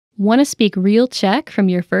Want to speak real Czech from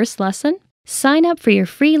your first lesson? Sign up for your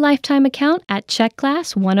free lifetime account at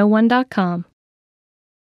czechclass101.com.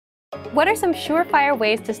 What are some surefire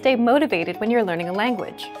ways to stay motivated when you're learning a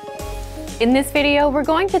language? In this video, we're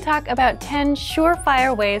going to talk about 10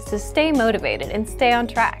 surefire ways to stay motivated and stay on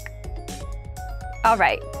track. All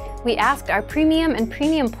right, we asked our Premium and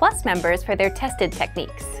Premium Plus members for their tested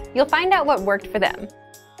techniques. You'll find out what worked for them.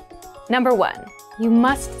 Number 1, you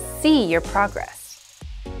must see your progress.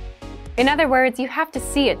 In other words, you have to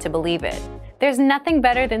see it to believe it. There's nothing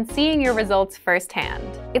better than seeing your results firsthand.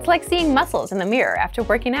 It's like seeing muscles in the mirror after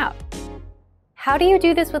working out. How do you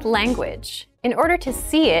do this with language? In order to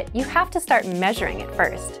see it, you have to start measuring it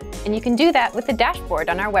first. And you can do that with the dashboard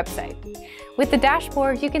on our website. With the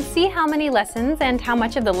dashboard, you can see how many lessons and how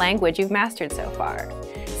much of the language you've mastered so far.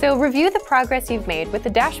 So review the progress you've made with the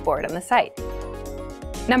dashboard on the site.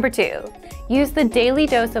 Number 2, use the Daily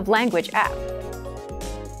Dose of Language app.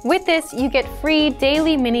 With this, you get free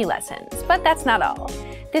daily mini lessons, but that's not all.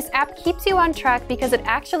 This app keeps you on track because it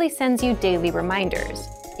actually sends you daily reminders.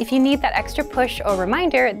 If you need that extra push or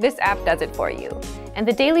reminder, this app does it for you. And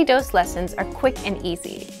the Daily Dose lessons are quick and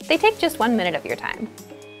easy. They take just 1 minute of your time.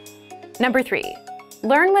 Number 3,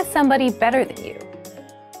 learn with somebody better than you.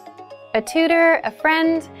 A tutor, a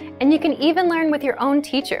friend, and you can even learn with your own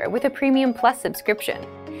teacher with a Premium Plus subscription.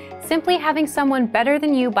 Simply having someone better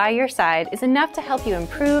than you by your side is enough to help you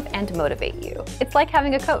improve and motivate you. It's like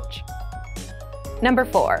having a coach. Number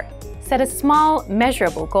 4, set a small,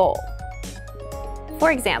 measurable goal.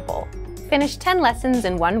 For example, finish 10 lessons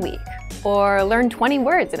in 1 week, or learn 20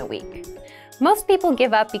 words in a week. Most people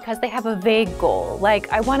give up because they have a vague goal, like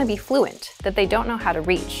I want to be fluent, that they don't know how to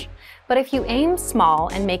reach. But if you aim small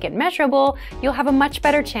and make it measurable, you'll have a much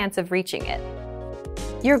better chance of reaching it.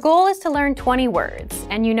 Your goal is to learn 20 words,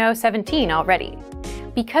 and you know 17 already.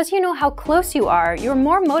 Because you know how close you are, you're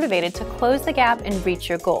more motivated to close the gap and reach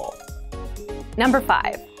your goal. Number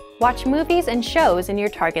 5, watch movies and shows in your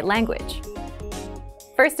target language.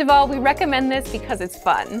 First of all, we recommend this because it's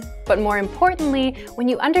fun. But more importantly, when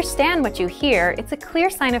you understand what you hear, it's a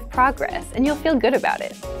clear sign of progress, and you'll feel good about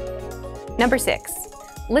it. Number 6,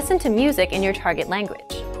 listen to music in your target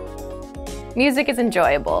language. Music is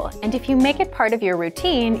enjoyable, and if you make it part of your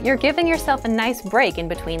routine, you're giving yourself a nice break in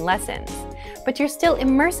between lessons. But you're still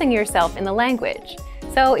immersing yourself in the language.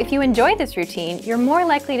 So if you enjoy this routine, you're more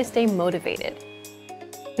likely to stay motivated.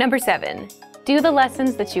 Number 7, do the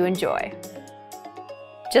lessons that you enjoy.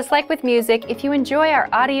 Just like with music, if you enjoy our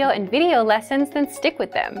audio and video lessons, then stick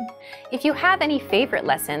with them. If you have any favorite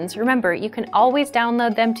lessons, remember you can always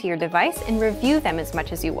download them to your device and review them as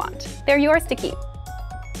much as you want. They're yours to keep.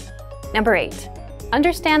 Number 8,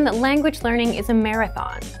 understand that language learning is a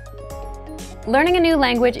marathon. Learning a new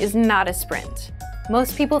language is not a sprint.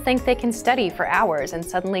 Most people think they can study for hours and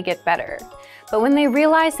suddenly get better. But when they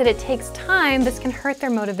realize that it takes time, this can hurt their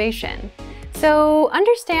motivation. So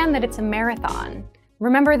understand that it's a marathon.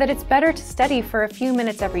 Remember that it's better to study for a few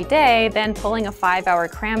minutes every day than pulling a 5-hour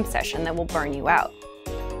cram session that will burn you out.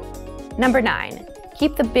 Number 9,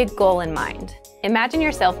 keep the big goal in mind. Imagine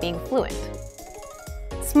yourself being fluent.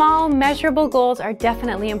 Small, measurable goals are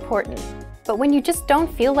definitely important. But when you just don't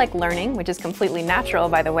feel like learning, which is completely natural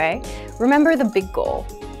by the way, remember the big goal.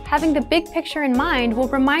 Having the big picture in mind will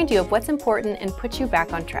remind you of what's important and put you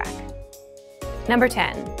back on track. Number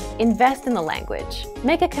 10, invest in the language.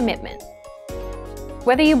 Make a commitment.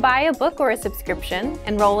 Whether you buy a book or a subscription,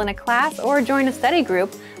 enroll in a class, or join a study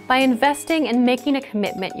group, by investing and making a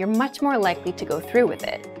commitment, you're much more likely to go through with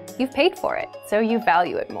it. You've paid for it, so you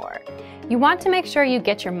value it more. You want to make sure you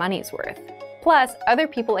get your money's worth. Plus, other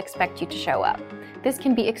people expect you to show up. This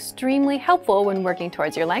can be extremely helpful when working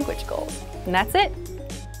towards your language goals. And that's it.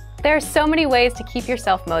 There are so many ways to keep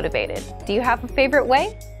yourself motivated. Do you have a favorite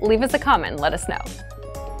way? Leave us a comment and let us know.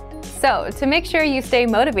 So, to make sure you stay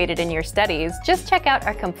motivated in your studies, just check out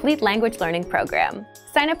our complete language learning program.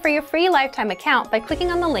 Sign up for your free lifetime account by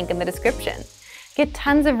clicking on the link in the description. Get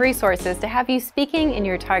tons of resources to have you speaking in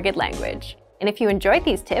your target language. And if you enjoyed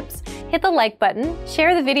these tips, hit the like button,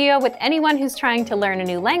 share the video with anyone who's trying to learn a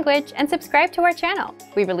new language, and subscribe to our channel.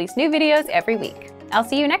 We release new videos every week. I'll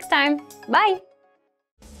see you next time. Bye!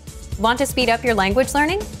 Want to speed up your language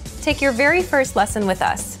learning? Take your very first lesson with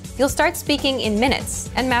us. You'll start speaking in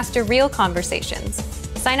minutes and master real conversations.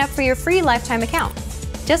 Sign up for your free lifetime account.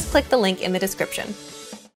 Just click the link in the description.